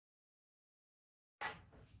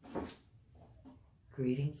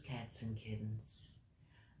Greetings, cats and kittens.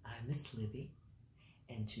 I'm Miss Libby,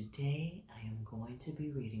 and today I am going to be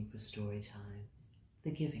reading for story time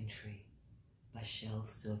The Giving Tree by Shel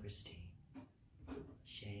Silverstein.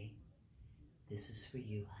 Shay, this is for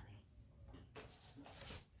you,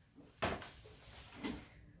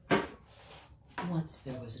 honey. Once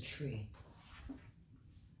there was a tree,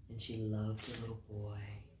 and she loved a little boy.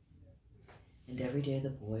 And every day the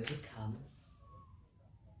boy would come,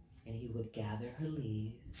 and he would gather her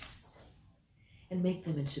leaves and make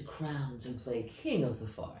them into crowns and play king of the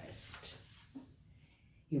forest.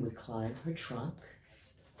 He would climb her trunk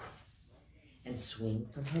and swing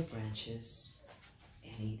from her branches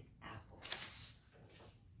and eat apples.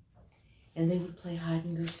 And they would play hide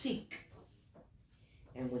and go seek.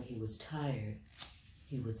 And when he was tired,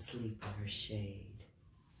 he would sleep in her shade.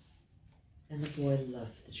 And the boy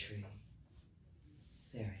loved the tree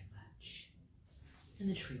very much, and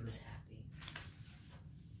the tree was happy.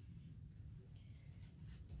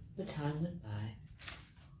 But time went by,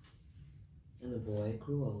 and the boy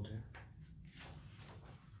grew older,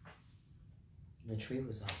 and the tree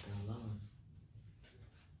was often alone.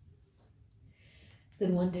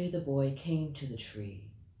 Then one day the boy came to the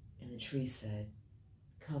tree, and the tree said,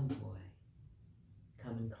 "Come, boy,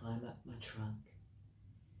 come and climb up my trunk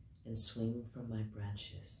and swing from my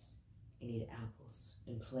branches and eat apples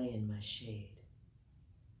and play in my shade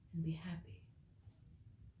and be happy."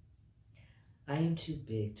 "I am too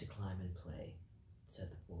big to climb and play,"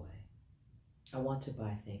 said the boy. "I want to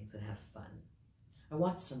buy things and have fun. I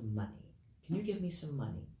want some money. Can you give me some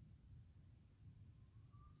money?"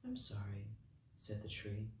 "I'm sorry," said the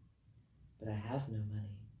tree, "but I have no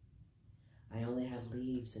money. I only have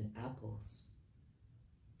leaves and apples.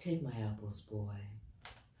 Take my apples, boy,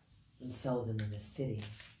 and sell them in the city.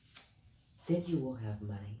 Then you will have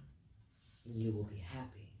money, and you will be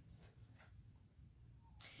happy."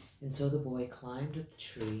 And so the boy climbed up the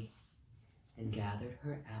tree and gathered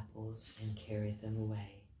her apples and carried them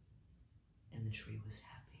away, and the tree was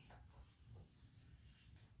happy.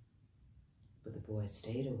 But the boy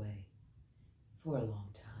stayed away for a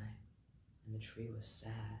long time, and the tree was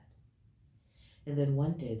sad. And then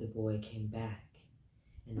one day the boy came back,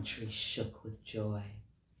 and the tree shook with joy.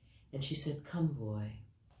 And she said, "Come, boy,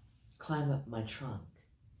 climb up my trunk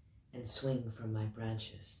and swing from my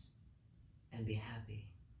branches and be happy."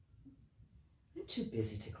 "I'm too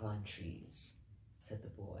busy to climb trees," said the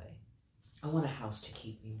boy. "I want a house to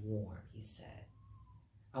keep me warm," he said.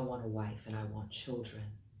 "I want a wife and I want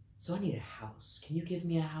children, so I need a house. Can you give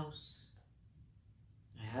me a house?"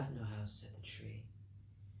 "I have no house," said the tree.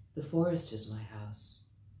 "The forest is my house,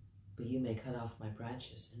 but you may cut off my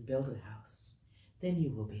branches and build a house. Then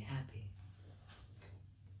you will be happy."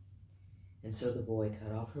 And so the boy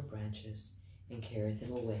cut off her branches and carried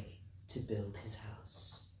them away to build his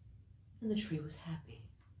house. And the tree was happy.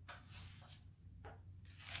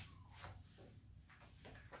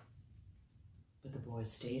 But the boy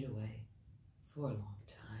stayed away for a long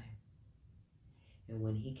time. And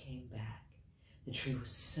when he came back, the tree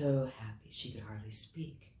was so happy she could hardly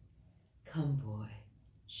speak. "Come, boy,"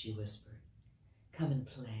 she whispered. "Come and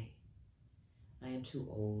play." "I am too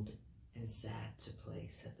old and sad to play,"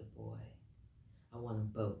 said the boy. "I want a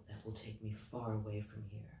boat that will take me far away from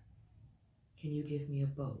here. Can you give me a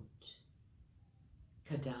boat?"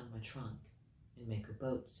 "Cut down my trunk and make a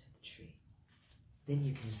boat," said the tree. "Then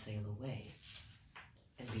you can sail away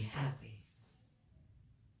and be happy."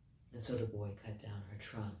 And so the boy cut down her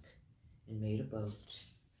trunk and made a boat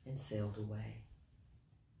and sailed away.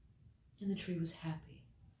 And the tree was happy,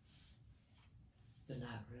 but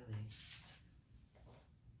not really.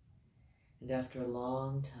 And after a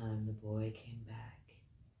long time, the boy came back.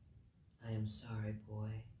 "I am sorry,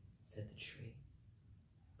 boy," said the tree,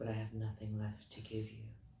 "but I have nothing left to give you.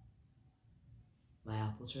 My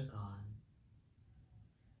apples are gone."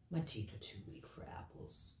 "My teeth are too weak for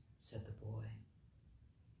apples," said the boy.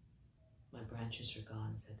 "My branches are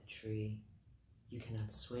gone," said the tree. "You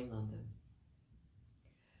cannot swing on them."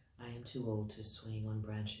 "I am too old to swing on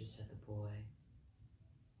branches," said the boy.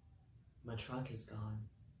 "My trunk is gone,"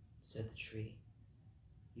 said the tree.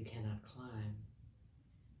 "You cannot climb."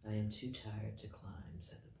 "I am too tired to climb,"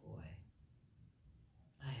 said the boy.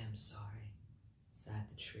 "I am sorry," sighed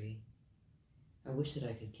the tree. "I wish that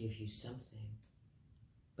I could give you something,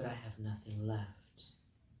 but I have nothing left.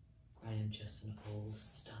 I am just an old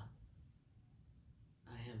stump.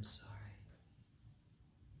 I am sorry."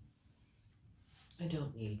 "I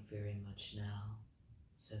don't need very much now,"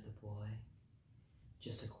 said the boy.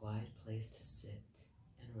 "Just a quiet place to sit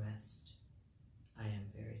and rest. I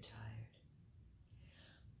am very tired."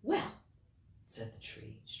 "Well," said the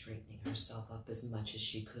tree, straightening herself up as much as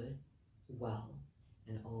she could. Well,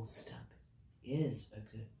 an old stump is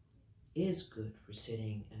good for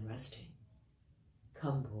sitting and resting.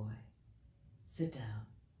 Come, boy, sit down.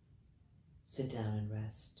 Sit down and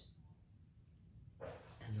rest.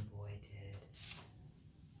 And the boy did.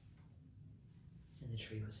 And the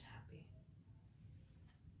tree was happy.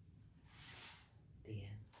 The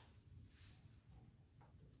end.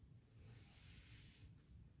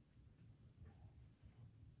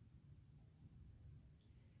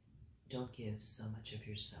 Don't give so much of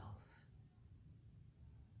yourself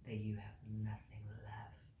that you have nothing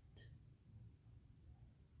left.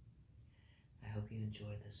 I hope you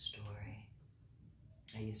enjoyed this story.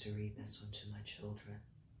 I used to read this one to my children,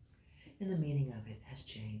 and the meaning of it has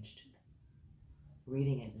changed.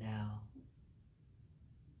 Reading it now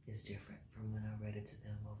is different from when I read it to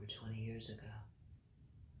them over 20 years ago.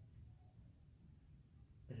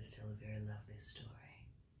 But it's still a very lovely story.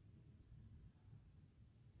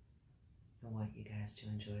 I want you guys to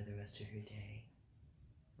enjoy the rest of your day,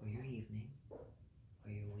 or your evening,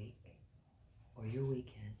 or your week, or your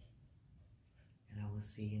weekend. And I will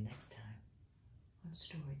see you next time on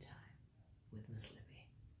Story Time with Miss Libby.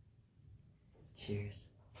 Cheers.